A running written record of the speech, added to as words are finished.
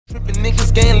Trippin'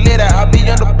 niggas getting lit out, I be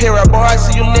on the pier, boy, I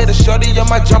see you later. Shorty on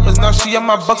my jumpers, now she on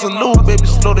my bucks. A little baby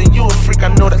slow than you a freak, I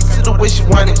know that. See the way she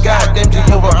whining, goddamn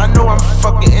Jehovah. I know I'm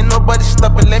fucking, ain't nobody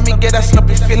slupping. Let me get that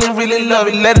sluppy, feeling really love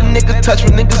it. Let a nigga touch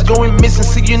me, niggas going missing.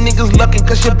 See you niggas lucking,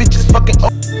 cause your bitch is fucking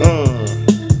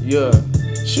yeah.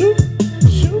 Shoot.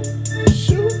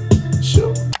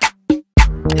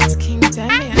 It's King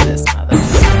Demi and this mother.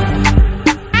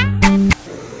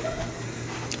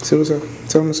 See what's up?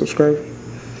 Tell him to subscribe.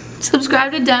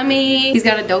 Subscribe to Demi. He's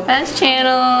got a dope ass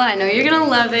channel. I know you're gonna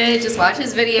love it. Just watch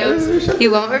his videos.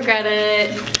 You won't regret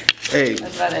it. Hey,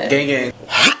 that's about it. Gang.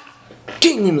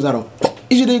 Gang members out of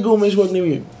is your day go, man? Welcome to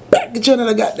me. Back to channel.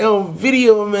 I got down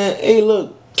video, man. Hey,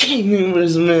 look, gang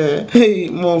members, man. Hey,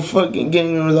 motherfucking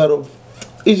gang members out of.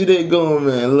 Is your day going,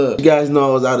 man? Look, you guys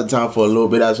know I was out of town for a little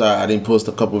bit. That's why I didn't post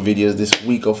a couple videos this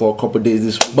week or for a couple days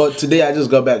this week. But today I just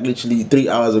got back literally 3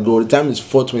 hours ago. The time is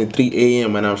 4:23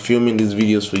 a.m. and I'm filming these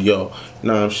videos for y'all. You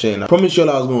know what I'm saying? I promised y'all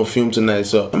I was gonna film tonight,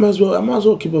 so I might as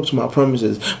well keep up to my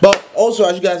promises. But also,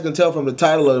 as you guys can tell from the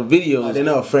title of the video, they're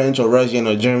not French or Russian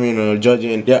or German or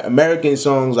Georgian. They're American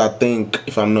songs, I think,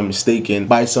 if I'm not mistaken,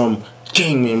 by some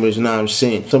gang members, you know what I'm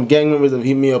saying? Some gang members have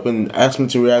hit me up and asked me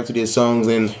to react to their songs,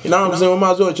 and you know what I'm saying? We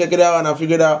might as well check it out. And I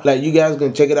figured out, like, you guys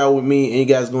can check it out with me, and you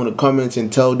guys go in the comments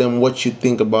and tell them what you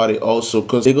think about it also,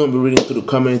 because they're gonna be reading through the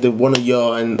comments. They're one of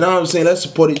y'all, and you know what I'm saying? Let's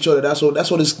support each other. That's what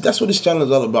this channel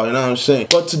is all about, you know what I'm saying?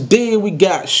 But today we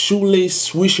got Shoelace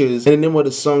Swishers, and the name of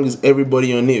the song is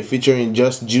Everybody on It, featuring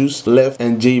Just Juice, Lef't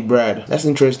and Jbrad. That's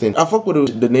interesting. I fuck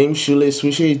with the name Shoelace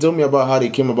Swishers. He told me about how they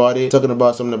came about it, talking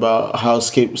about something about how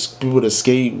people to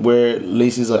skate wear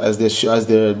laces as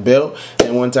their belt,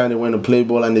 and one time they went to play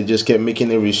ball and they just kept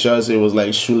making every shot, so it was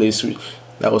like shoelace.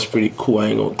 That was pretty cool, I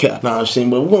ain't gonna cap. Nah, I'm saying,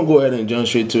 but we're gonna go ahead and jump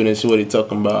straight to it and see what they're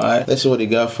talking about. Alright, let's see what they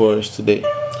got for us today.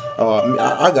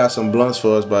 I got some blunts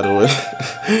for us, by the way.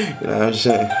 You know what I'm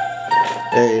saying?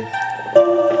 Hey.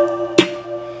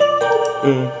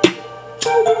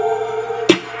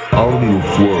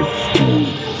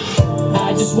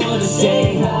 I just wanna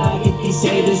say hi, get these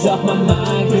haters off my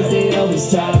mind, cause they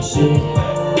always talk shit.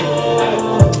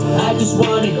 I just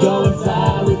wanna go and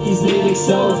fly with these lyrics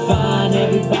so fine,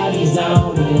 everybody's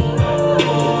on it.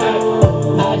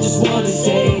 I just wanna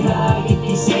say hi, get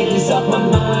these haters off my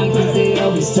mind, cause they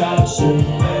always talk shit.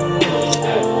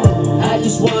 I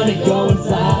just wanna go and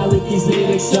fly with these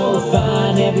lyrics so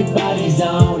fine, everybody's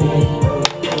on it.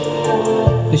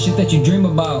 The shit that you dream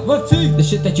about, the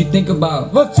shit that you think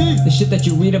about, the shit that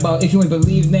you read about. If you ain't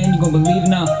believe then, you gon' believe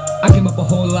now. I came up a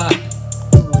whole lot,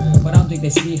 but I don't think they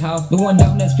see how. The one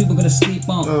down that's people gonna sleep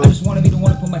on. I just wanna be the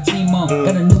one to put my team on.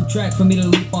 Got a new track for me to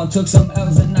leap on. Took some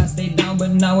L's and I stayed down,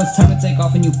 but now it's time to take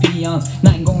off and you peons.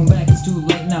 Nothing going back, it's too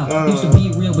late now. Used to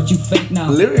be real, but you fake now.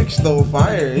 Lyrics though,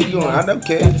 fire. He going, I don't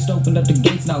care. I just opened up the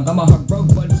gates now. Got my heart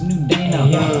broke, but it's a new day now.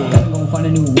 Gotta go and find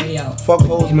a new way out. Fuck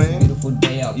hoes, man. Beautiful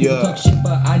day out. People talk shit,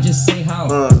 but I just say how.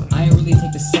 I ain't really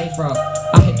take the safe route.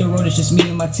 I hit the road, it's just me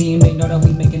and my team. They know that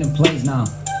we making the plays now.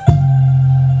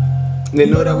 They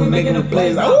know that we making the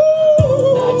plays.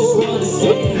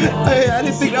 Hey, I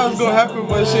didn't think that was gonna happen,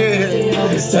 but shit. Hey,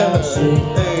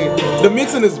 the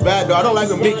mixing is bad though. I don't like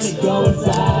the mix. It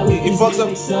fucks up.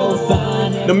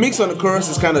 The mix on the chorus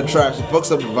is kind of trash. It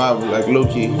fucks up the vibe, like low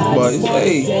key. But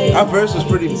hey, our verse was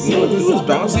pretty. It was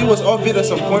bouncy. It was offbeat at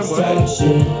some point, but hey.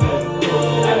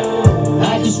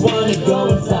 I just wanna go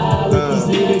and fly with these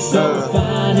lyrics so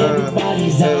fine,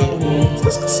 everybody's on it.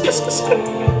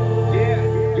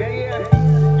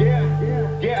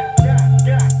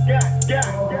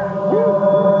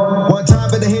 One time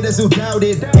for the haters who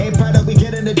doubted, ain't proud that we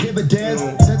getting the dividends.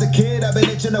 Since a kid, I've been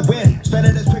itching to win,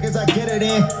 spending as quick as I get it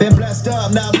in. Been blessed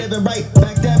up, now I'm living right.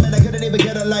 Back then, man, I couldn't even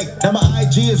get a like. Now my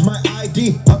IG is my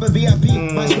ID. Up in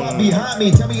VIP, my squad behind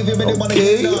me. Tell me if you really wanna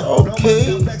get it on. No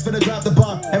flex for the drop the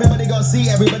bomb. Everybody gon' see,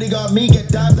 everybody got me. Get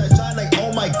dimes that shine like,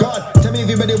 oh my god. Tell me if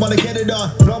you really wanna get it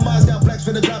on. Blow miles down, flex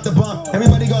for the drop the bomb.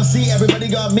 Everybody gon' see, everybody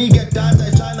got me. Get dimes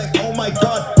that shine like, oh my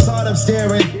god. Saw them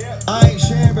staring. I ain't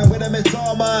sharing with them, it's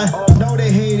all mine. No,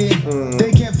 they hate it.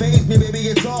 They can't face me, baby,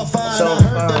 it's all fine. I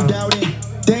heard them doubting.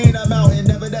 They ain't a mountain,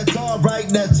 never, that's alright,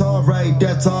 that's alright,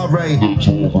 that's alright. That's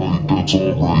alright, that's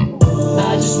alright.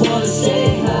 I just wanna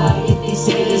say hi, get these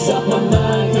haters off my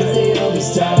mind, cause they always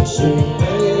talk shit.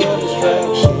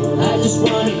 I just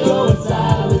wanna go and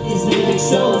fly with these lyrics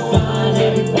so fine,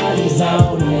 everybody's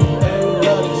on it.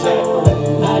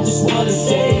 I just wanna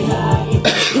say hi, get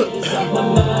these haters off my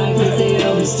mind, cause they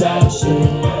always talk shit.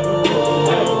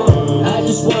 I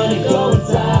just wanna go and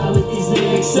fly with these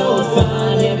lyrics so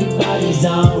fine, everybody's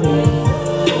on it.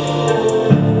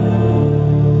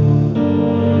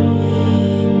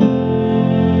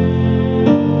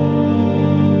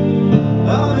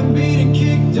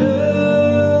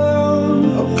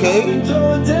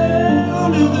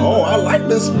 Okay. Oh, I like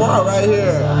this spot right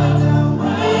here.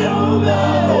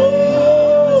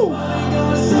 Oh,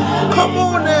 come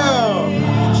on now.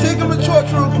 Take him to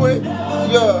church real quick.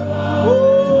 Yeah.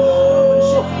 Ooh.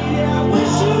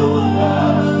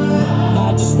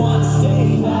 I just wanna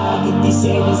say hi, get these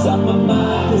haters off my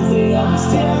mind, cause they always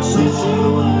talk shit.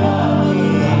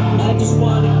 I just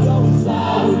wanna go and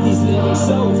fly with these lyrics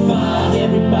so fine,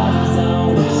 everybody's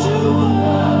on.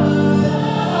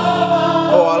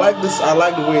 Oh, I like this. I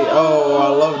like the way. Oh, I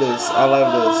love this. I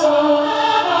love this.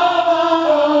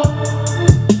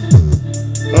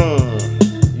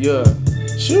 Yeah.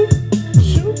 Shoot,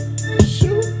 shoot,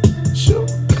 shoot, shoot.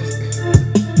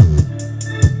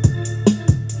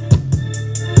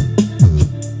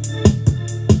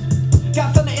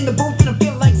 Got thunder in the booth and I'm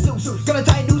feeling like Zeus. Gonna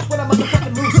tie a noose when I'm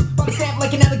motherfucking loose. Body stamp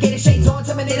like an alligator, shades on,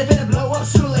 Terminator, finna blow up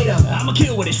sooner or later. I'ma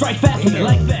kill with it, strike fast with it,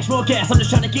 like flash, more gas. I'm just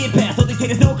trying to get past all these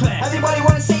haters, no class. Everybody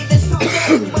wanna save this song,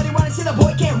 yeah. Everybody wanna see the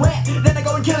boy can't rap. Then I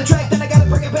go and kill the track, then I gotta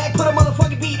bring it back, put a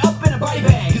motherfucking beat up in a body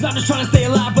bag. Cause I'm just trying to stay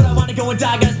alive, but I wanna go and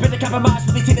die. Gotta spend the compromise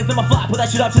for these haters in my fly. Put that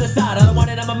shit off to the side, I don't want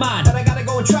it on my mind. But I gotta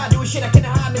go and try, doing shit I can't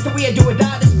hide. Mr. Weird, do or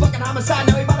die, this is fucking homicide.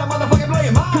 Now everybody motherfucking blow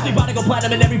your mind. Cause they wanna go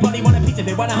platinum and everybody want a piece of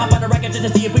it. Wanna hop on a record just to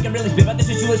see if we can really spit. But this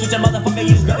is Shoelace Swishers, motherfucker,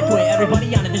 you just better quit.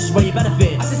 Everybody on it, this is where you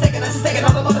benefit. I just taking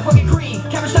all the motherfucking cream.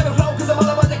 Cabbage type of flow, cause I'm all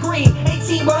about the green.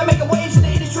 18, but I'm making waves in the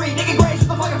industry. Nigga graves with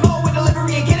the fucking flow with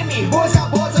delivery and getting me. Boys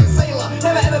got balls like a sailor.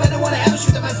 Never ever been the one to ever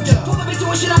shoot the messenger. Pull the bitch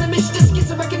doing shit on a mission just to get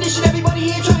some recognition.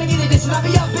 Everybody here trying to get it. And I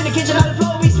be up in the kitchen on the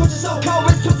floor. We switching so cold,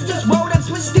 wrist twisting, just roll them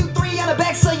switches 2, 3 on the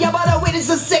back, so y'all better witness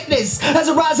the sickness as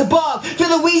I rise above.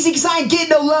 Feeling wheezy cause I ain't getting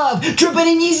no love. Dripping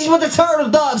in Yeezys with the turtle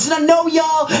doves. And I know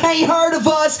y'all ain't heard of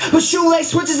us, but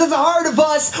Shoelace Swishers has a heard of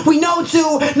us. We know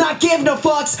to not give no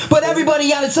fucks, but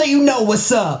everybody ought to tell you know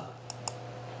what's up.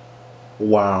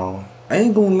 Wow. I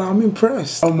ain't gonna lie, I'm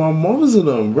impressed. Oh, my mom's in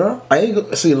them, bro. I ain't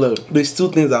gonna see. Look, there's two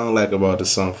things I don't like about the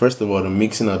song. First of all, the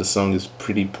mixing of the song is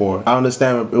pretty poor. I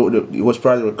understand it was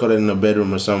probably recorded in a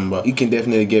bedroom or something, but you can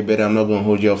definitely get better. I'm not gonna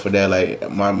hold you up for that.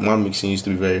 Like my mixing used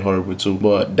to be very horrible too.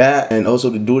 But that, and also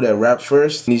the dude that rap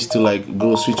first needs to like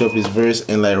go switch up his verse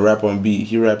and like rap on beat.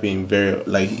 He rapping very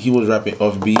like he was rapping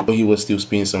off beat, but he was still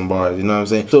spinning some bars. You know what I'm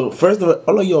saying? So first of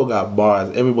all of y'all got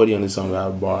bars. Everybody on this song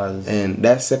got bars, and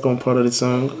that second part of the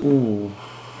song, ooh.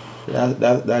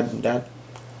 That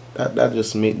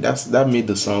just made that made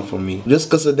the song for me. Just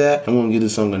because of that, I'm gonna give the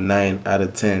song a 9 out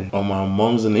of 10 on my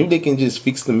mom's. And if they can just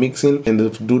fix the mixing and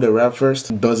do the rap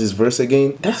first, does his verse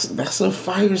again, that's a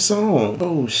fire song.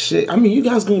 Oh shit! I mean, you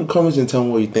guys go in the comments and tell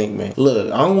me what you think, man.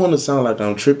 Look, I don't want to sound like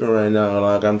I'm tripping right now,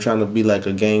 like I'm trying to be like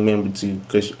a gang member too,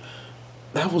 cause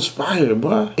that was fire,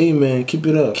 bro. Hey man, keep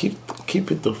it up.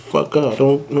 Keep it the fuck up.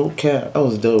 No cap. That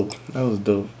was dope. That was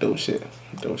dope. Dope shit.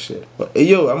 Dope shit. But hey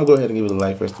yo, I'm gonna go ahead and give it a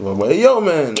like first of all. But hey yo,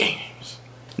 man. Games.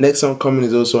 Next song coming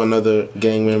is also another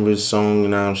gang members song, you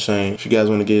know what I'm saying? If you guys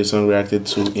want to get your song reacted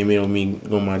to, email me,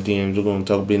 go on my DMs, we're gonna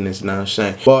talk business, you know what I'm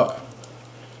saying? But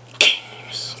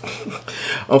games.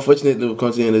 Unfortunately, we'll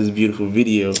continue this beautiful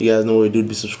video. You guys know what to do to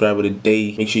be subscriber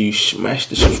today. Make sure you smash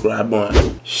the subscribe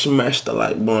button, smash the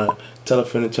like button. Tell a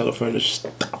friend to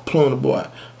stop playing the boy.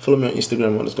 Follow me on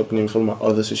Instagram, follow my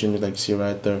other social media like you see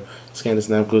right there. Scan the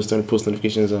snap codes, turn the post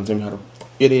notifications on, tell me how to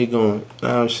get it going. Know what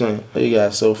I'm saying? Thank you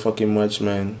guys so fucking much,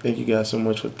 man. Thank you guys so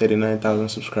much for 39,000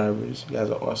 subscribers. You guys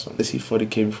are awesome. Let's see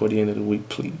 40K before the end of the week,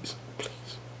 please.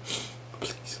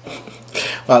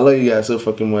 I love you guys so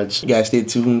fucking much. You guys stay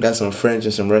tuned. Got some French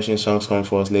and some Russian songs coming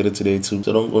for us later today too.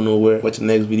 So don't go nowhere. Watch the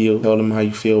next video. Tell them how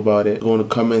you feel about it. Go in the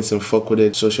comments and fuck with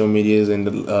it. Social medias and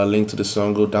the link to the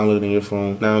song. Go download it on your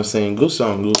phone. Now I'm saying good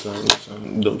song.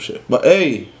 Dope shit. But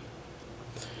hey,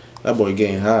 that boy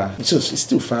getting high. It's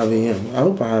still 5 AM. I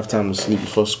hope I have time to sleep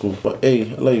before school. But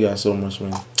hey, I love you guys so much,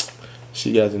 man. See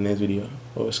you guys in the next video.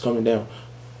 Oh, it's coming down.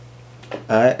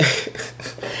 Alright.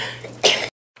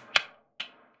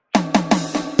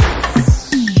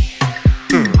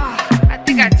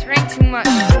 I drank too much.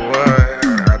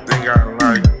 I think I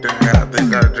like that. I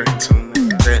think I drink too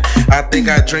much. I think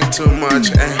I drink too much.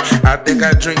 I think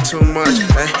I drink too much.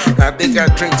 I think I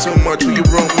drink too much. Will you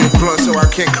roll me a blunt so I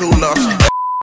can't cool off?